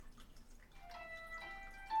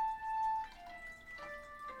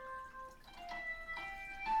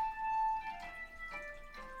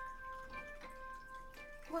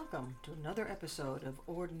welcome to another episode of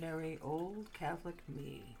Ordinary Old Catholic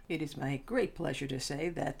Me. It is my great pleasure to say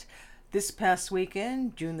that this past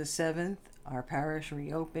weekend, June the 7th, our parish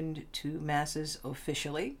reopened to Masses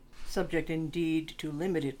officially, subject indeed to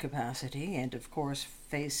limited capacity and, of course,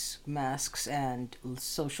 face masks and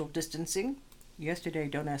social distancing. Yesterday,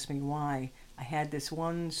 don't ask me why, I had this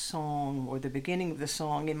one song, or the beginning of the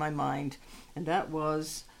song, in my mind, and that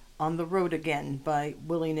was On the Road Again by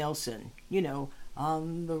Willie Nelson. You know,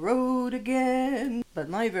 on the road again. But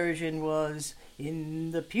my version was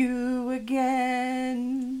in the pew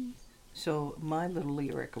again. So my little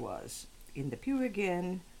lyric was, in the pew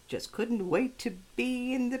again, just couldn't wait to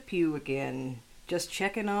be in the pew again. Just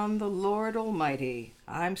checking on the Lord Almighty.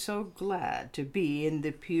 I'm so glad to be in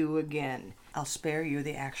the pew again. I'll spare you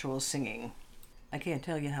the actual singing. I can't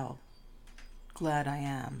tell you how glad I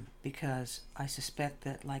am, because I suspect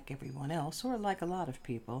that, like everyone else, or like a lot of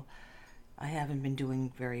people, I haven't been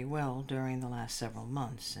doing very well during the last several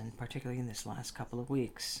months, and particularly in this last couple of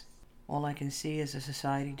weeks. All I can see is a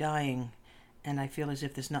society dying, and I feel as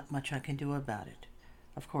if there's not much I can do about it.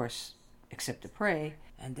 Of course, except to pray.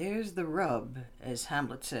 And there's the rub, as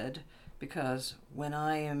Hamlet said, because when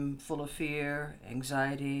I am full of fear,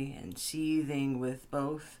 anxiety, and seething with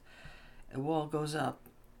both, a wall goes up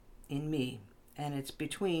in me, and it's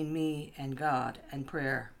between me and God and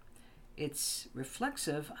prayer. It's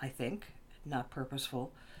reflexive, I think, not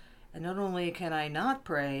purposeful. And not only can I not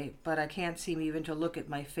pray, but I can't seem even to look at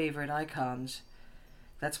my favorite icons.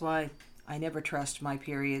 That's why I never trust my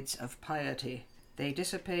periods of piety. They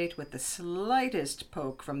dissipate with the slightest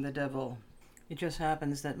poke from the devil. It just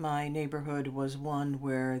happens that my neighborhood was one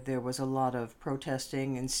where there was a lot of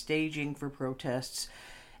protesting and staging for protests,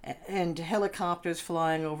 and helicopters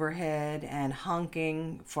flying overhead and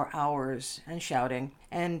honking for hours and shouting.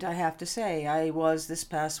 And I have to say, I was this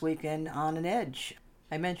past weekend on an edge.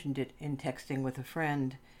 I mentioned it in texting with a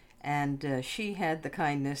friend, and she had the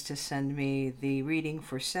kindness to send me the reading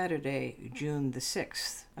for Saturday, June the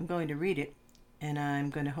 6th. I'm going to read it, and I'm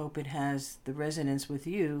going to hope it has the resonance with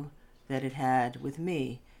you that it had with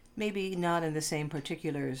me. Maybe not in the same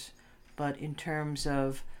particulars, but in terms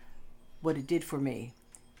of what it did for me,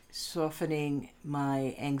 softening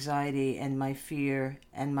my anxiety and my fear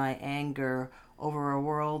and my anger over a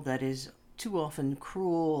world that is too often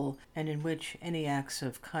cruel, and in which any acts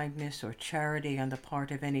of kindness or charity on the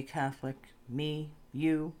part of any Catholic, me,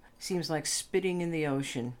 you, seems like spitting in the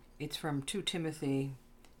ocean. It's from 2 Timothy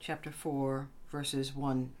chapter 4, verses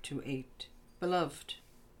 1 to 8. Beloved,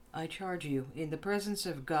 I charge you, in the presence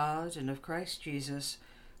of God and of Christ Jesus,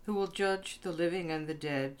 who will judge the living and the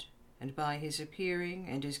dead, and by his appearing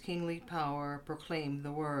and his kingly power proclaim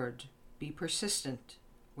the word. Be persistent,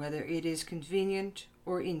 whether it is convenient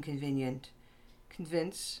or inconvenient.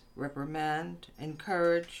 Convince, reprimand,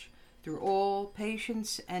 encourage, through all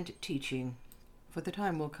patience and teaching. For the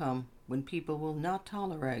time will come when people will not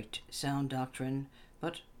tolerate sound doctrine,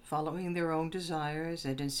 but, following their own desires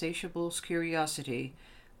and insatiable curiosity,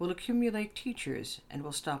 will accumulate teachers and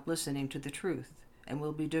will stop listening to the truth and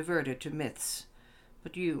will be diverted to myths.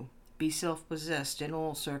 But you, be self-possessed in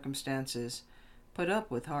all circumstances. Put up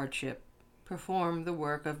with hardship. Perform the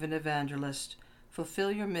work of an evangelist.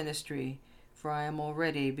 Fulfill your ministry, for I am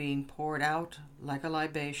already being poured out like a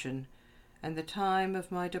libation, and the time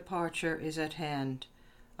of my departure is at hand.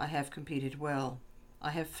 I have competed well. I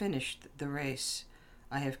have finished the race.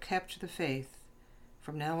 I have kept the faith.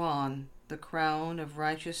 From now on, the crown of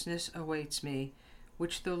righteousness awaits me,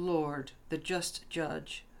 which the Lord, the just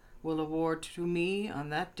judge, will award to me on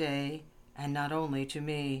that day, and not only to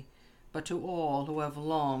me, but to all who have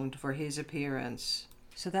longed for his appearance.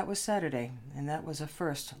 So that was Saturday, and that was a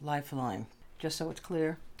first lifeline. Just so it's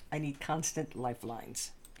clear, I need constant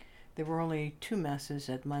lifelines. There were only 2 masses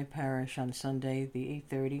at my parish on Sunday, the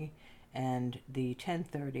 8:30 and the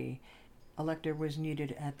 10:30. A lector was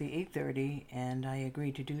needed at the 8:30, and I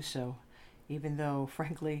agreed to do so, even though,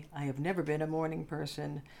 frankly, I have never been a morning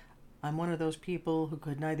person. I'm one of those people who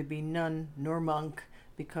could neither be nun nor monk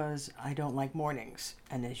because I don't like mornings.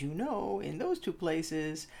 And as you know, in those 2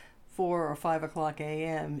 places, 4 or 5 o'clock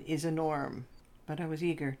a.m. is a norm. But I was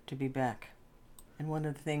eager to be back. And one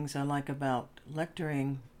of the things I like about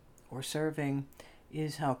lecturing or serving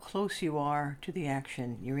is how close you are to the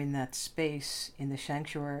action. You're in that space in the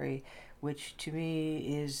sanctuary, which to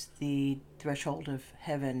me is the threshold of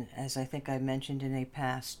heaven, as I think I mentioned in a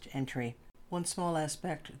past entry. One small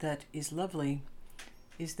aspect that is lovely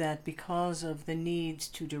is that because of the needs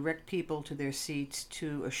to direct people to their seats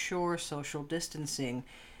to assure social distancing,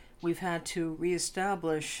 we've had to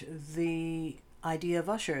reestablish the idea of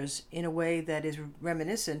ushers in a way that is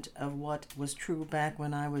reminiscent of what was true back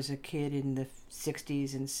when I was a kid in the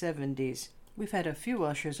 60s and 70s. We've had a few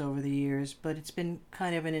ushers over the years, but it's been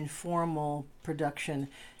kind of an informal production.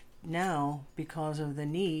 Now, because of the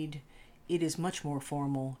need, it is much more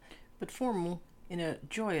formal, but formal in a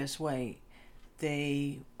joyous way.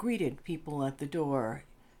 They greeted people at the door,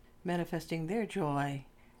 manifesting their joy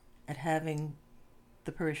at having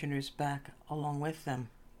the parishioners back along with them.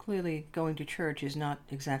 Clearly, going to church is not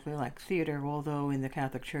exactly like theater, although in the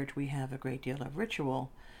Catholic Church we have a great deal of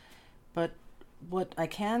ritual. But what I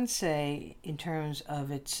can say in terms of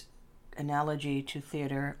its analogy to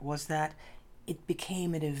theater was that it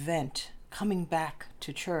became an event, coming back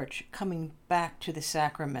to church, coming back to the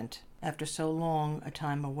sacrament after so long a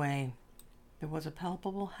time away. There was a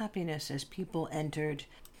palpable happiness as people entered,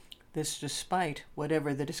 this despite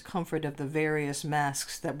whatever the discomfort of the various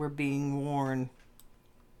masks that were being worn.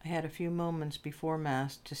 I had a few moments before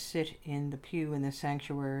Mass to sit in the pew in the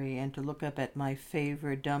sanctuary and to look up at my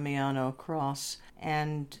favorite Damiano cross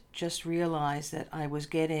and just realize that I was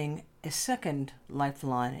getting a second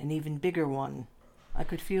lifeline, an even bigger one. I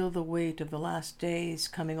could feel the weight of the last days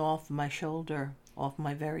coming off my shoulder, off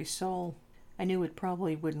my very soul. I knew it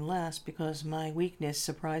probably wouldn't last because my weakness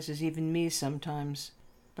surprises even me sometimes.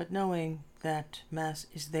 But knowing that Mass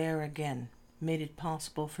is there again made it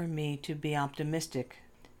possible for me to be optimistic,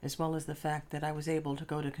 as well as the fact that I was able to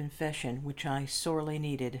go to confession, which I sorely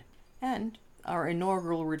needed. And our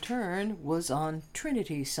inaugural return was on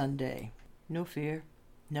Trinity Sunday. No fear,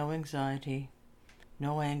 no anxiety,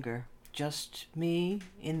 no anger, just me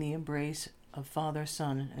in the embrace of Father,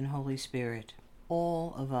 Son, and Holy Spirit.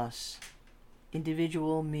 All of us,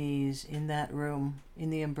 individual me's in that room, in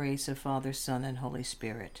the embrace of Father, Son, and Holy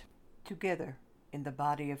Spirit, together in the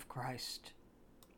body of Christ.